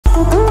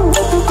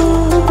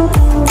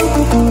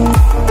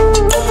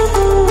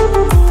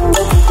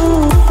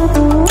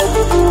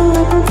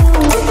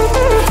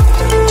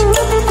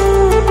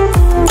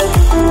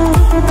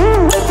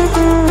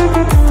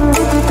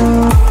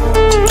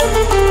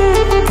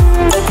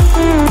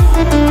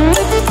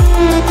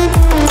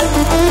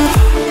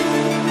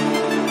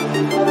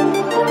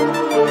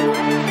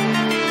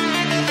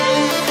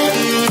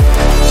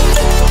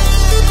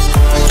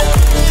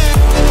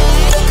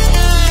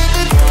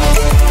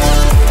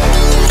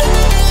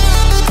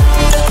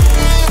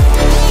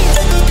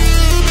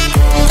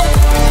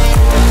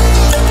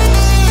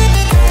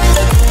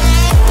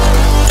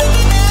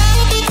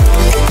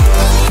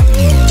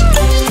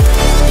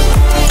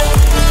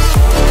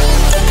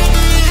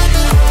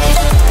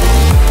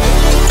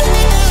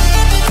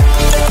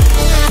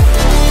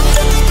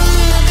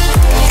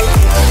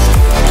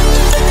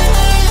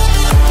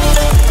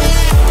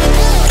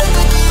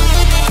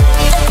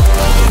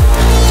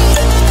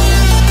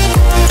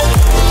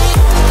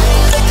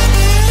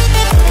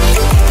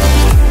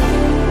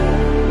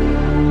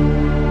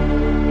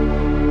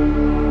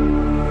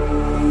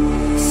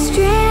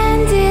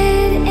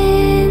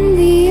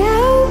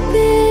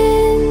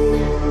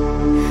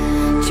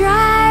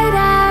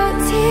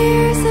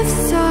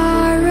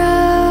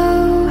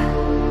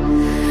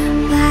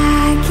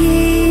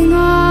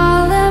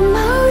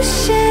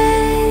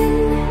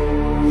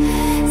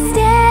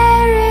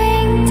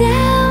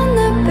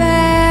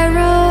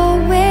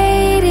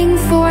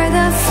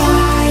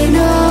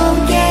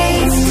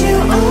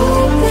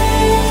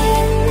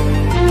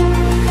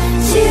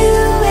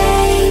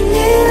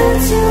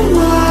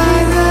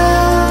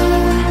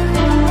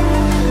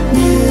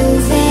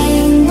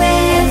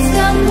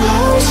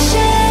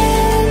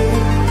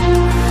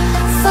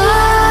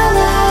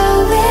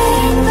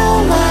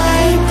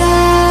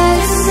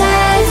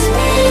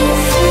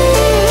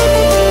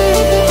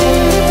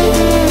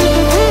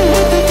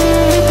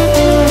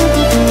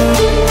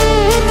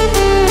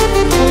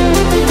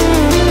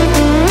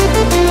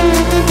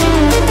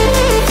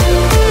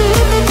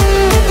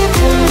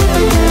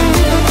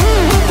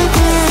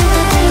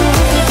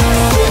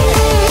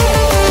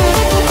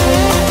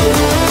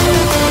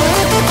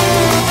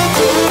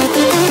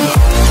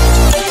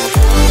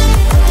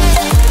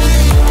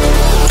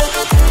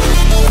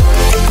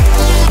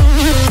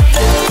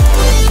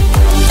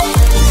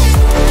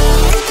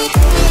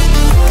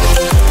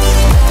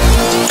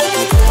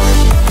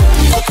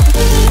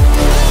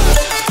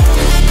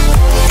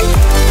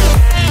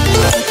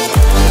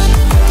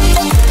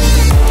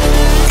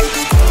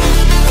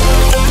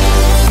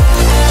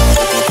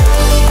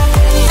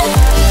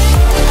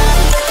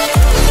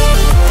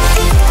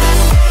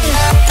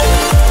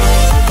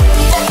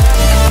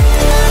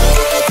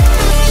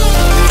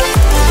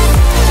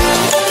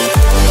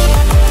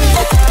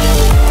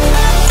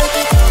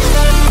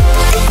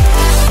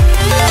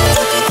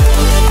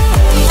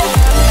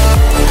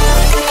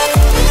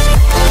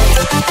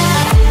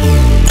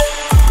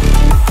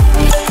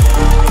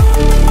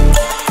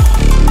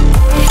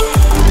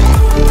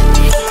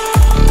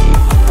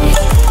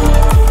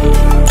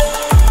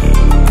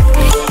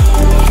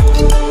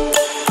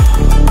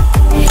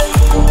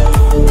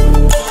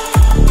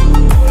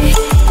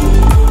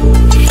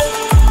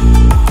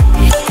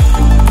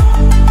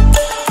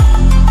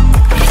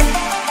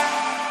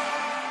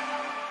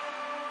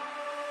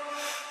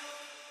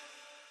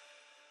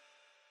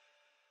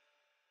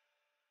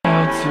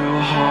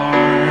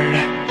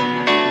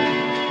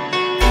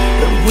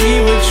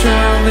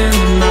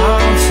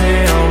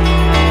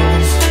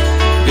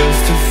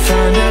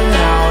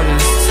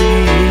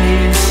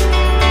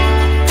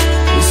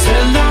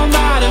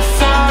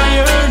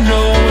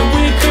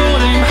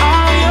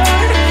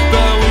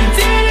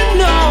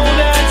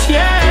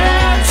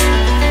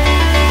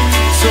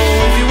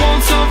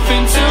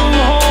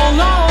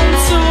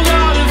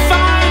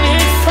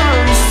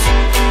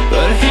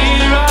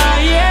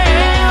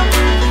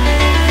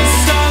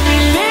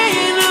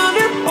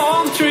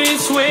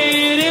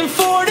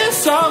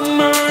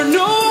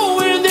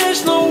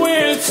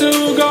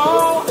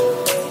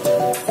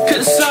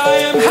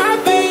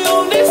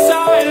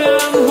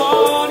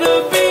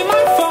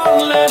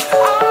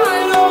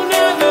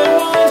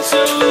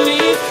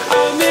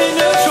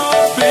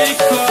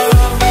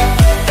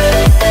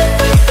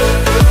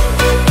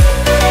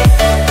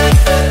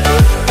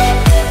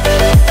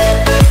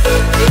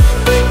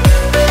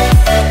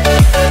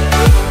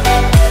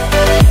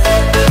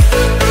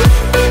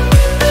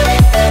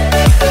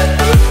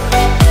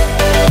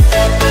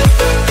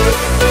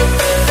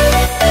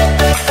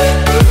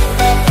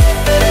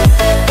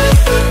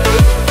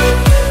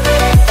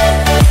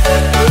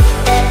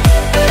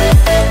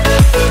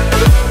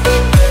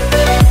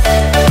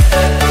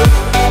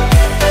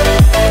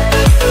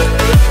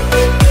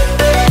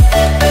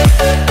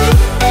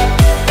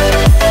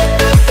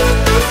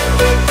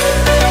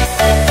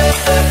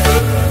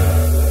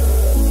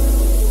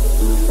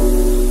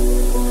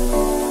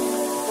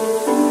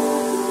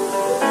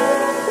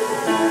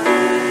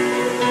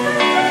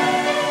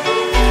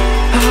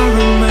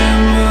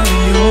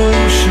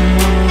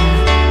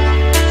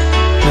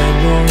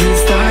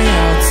memories die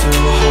out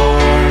too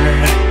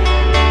hard.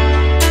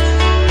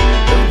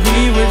 But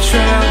we were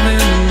traveling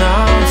the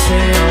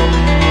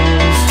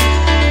mountains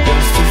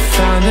just to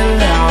find the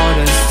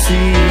loudest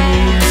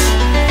tears.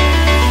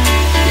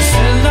 We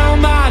set down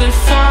by the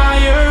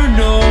fire,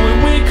 knowing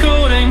we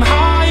could aim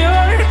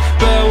higher,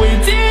 but we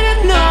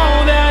didn't know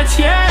that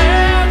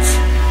yet.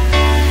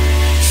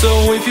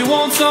 So if you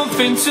want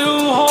something to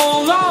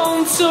hold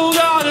on to,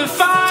 gotta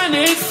find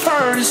it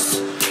first.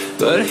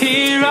 But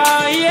here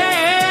I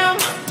am,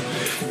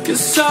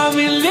 'cause I've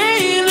been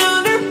laying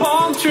under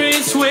palm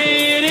trees,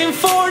 waiting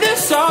for the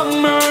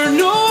summer,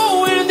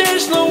 knowing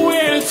there's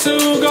nowhere to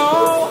go.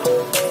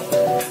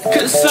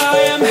 'Cause I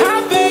am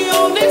happy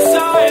on this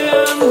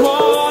island,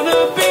 wanna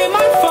be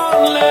my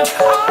farmland.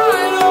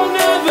 I don't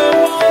ever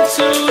want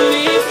to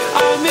leave,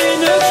 I'm in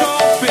a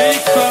tropic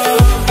club.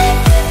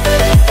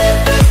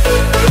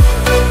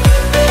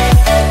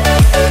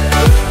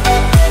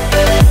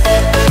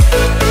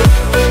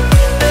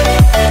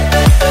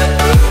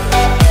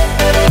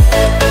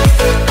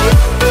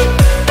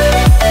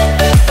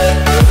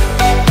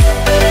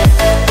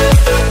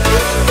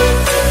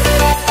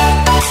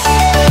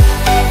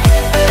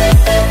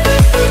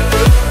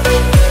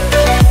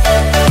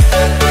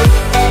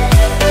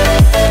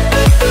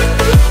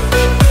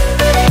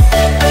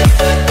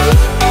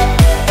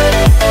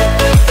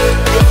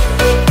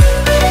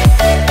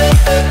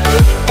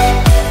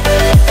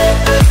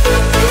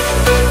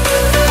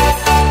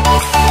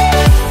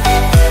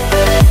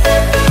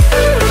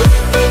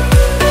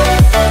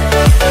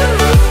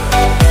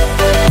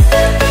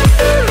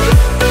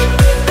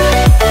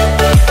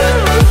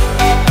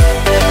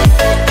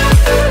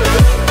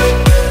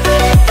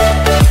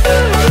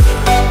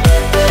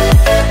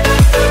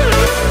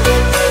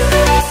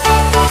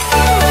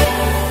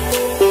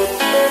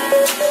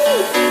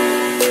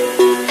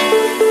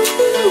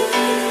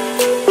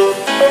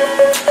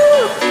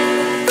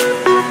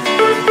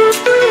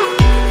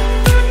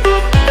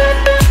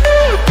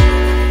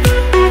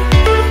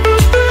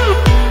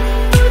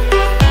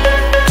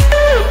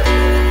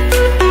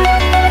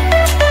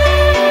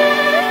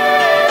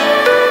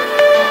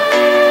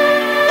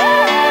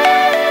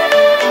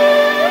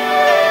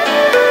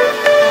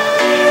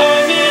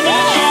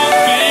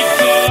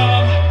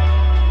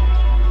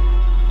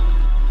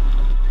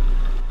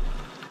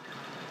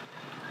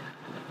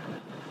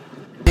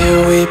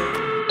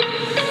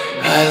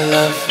 I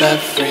love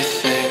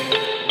everything.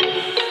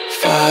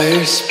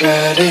 Fire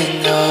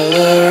spreading all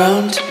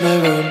around my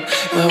room.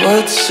 My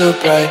world's so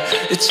bright,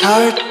 it's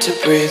hard to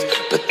breathe,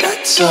 but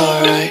that's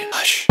alright.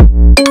 Hush.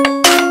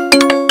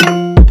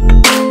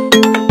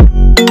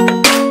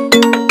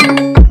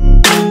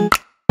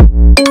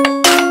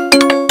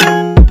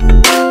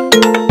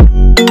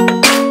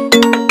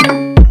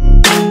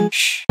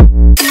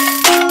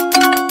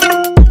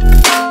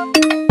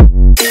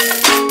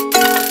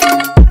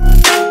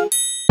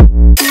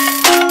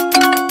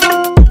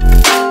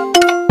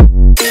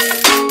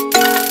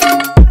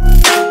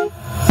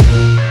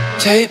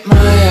 Take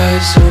my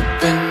eyes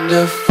open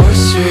to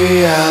force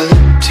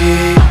reality.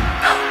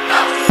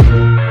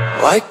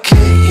 Why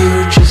can't you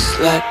just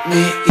let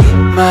me eat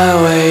my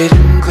weight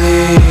in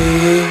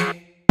glee?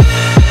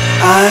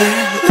 I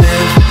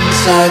live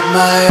inside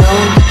my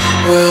own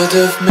world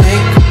of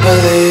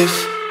make-believe.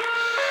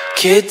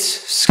 Kids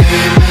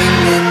screaming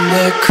in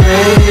their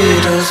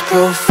cradles,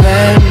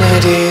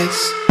 profanities.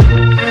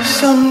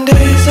 Some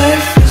days I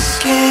feel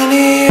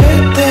skinnier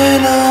than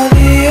all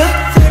the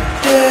other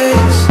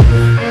days.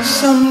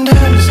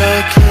 Sometimes I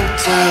can't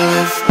tell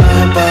if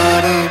my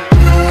body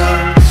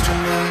belongs to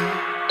me.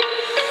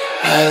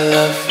 I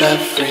love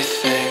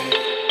everything.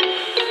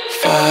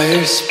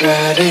 Fire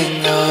spreading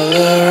all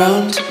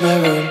around my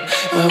room.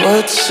 My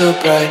world's so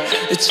bright,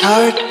 it's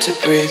hard to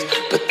breathe,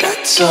 but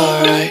that's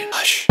alright.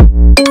 Hush.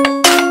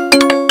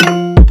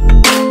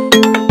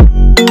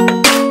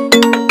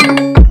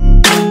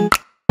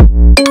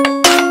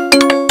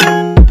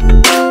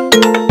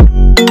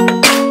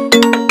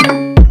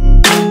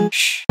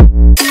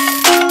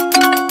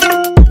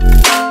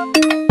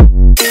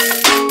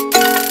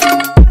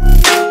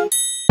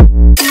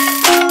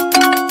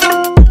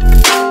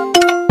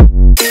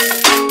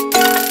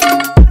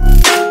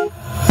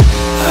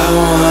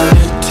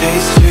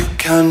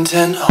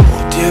 Content,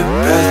 hold your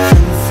breath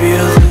and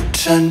feel the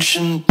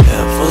tension.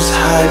 Devils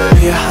hide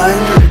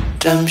behind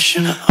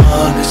redemption.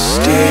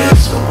 Honesty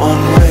is a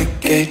one-way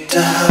gate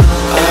to hell.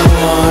 I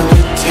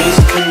wanna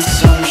taste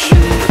consumption,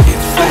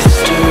 breathe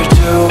faster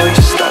to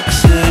waste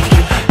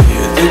oxygen.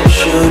 Hear the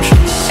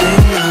children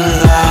sing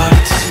aloud.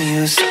 It's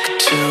music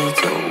till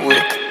the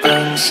wick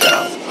burns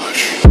out.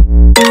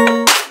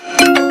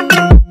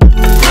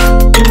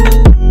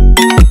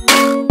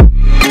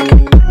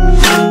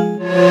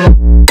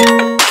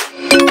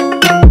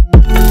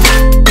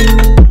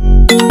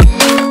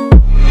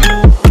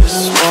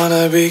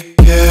 Be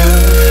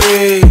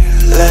carefree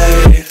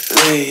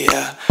lately,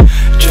 yeah.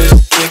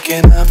 Just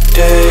picking up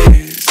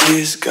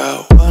daisies.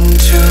 Got one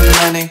too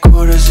many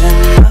quarters in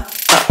my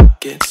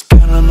pockets.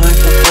 Count 'em like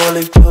the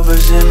 4-leaf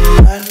clovers in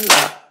my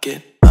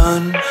locket.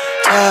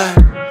 tight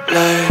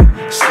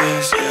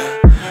laces,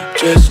 yeah.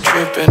 Just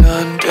tripping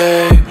on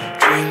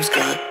daydreams.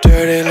 Got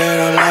dirty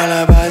little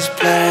lullabies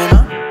playing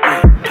on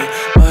repeat.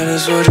 Might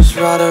as well just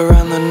ride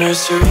around the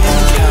nursery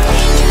and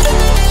couch.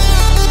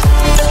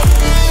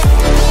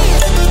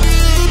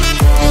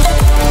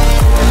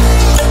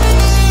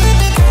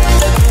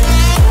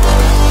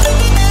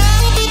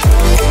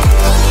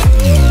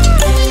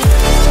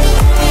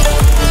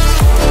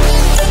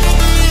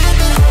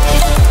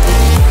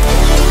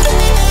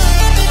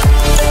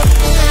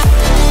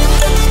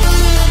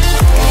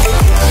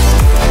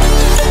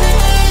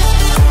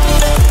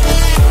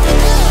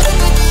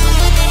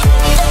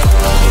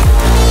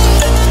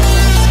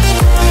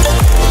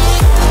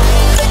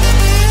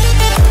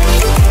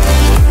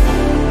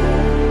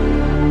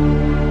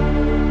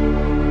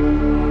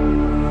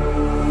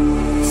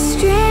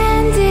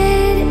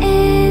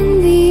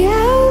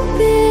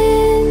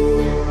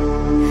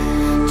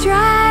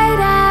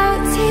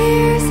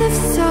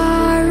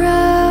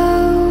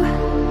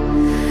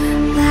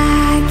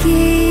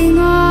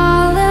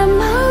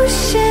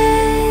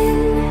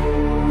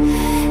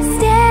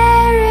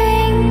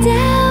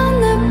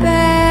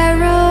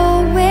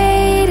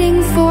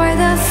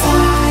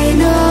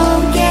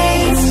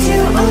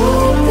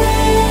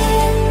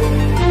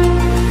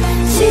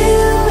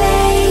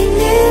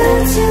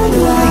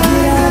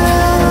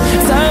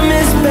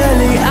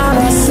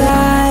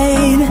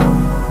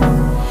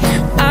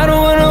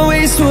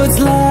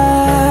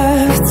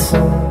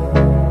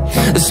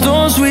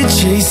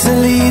 Chase are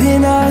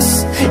leading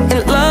us,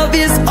 and love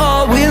is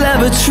all we'll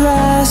ever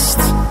trust.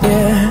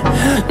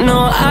 Yeah, no,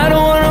 I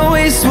don't wanna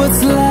waste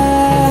what's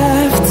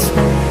left.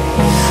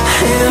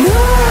 And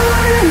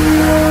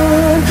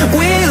on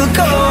we'll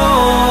go,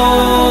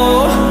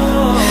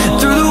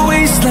 through the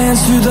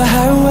wastelands, through the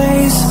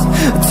highways,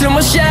 till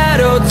my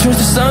shadow turns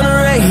to sun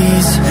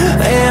rays.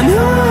 And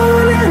on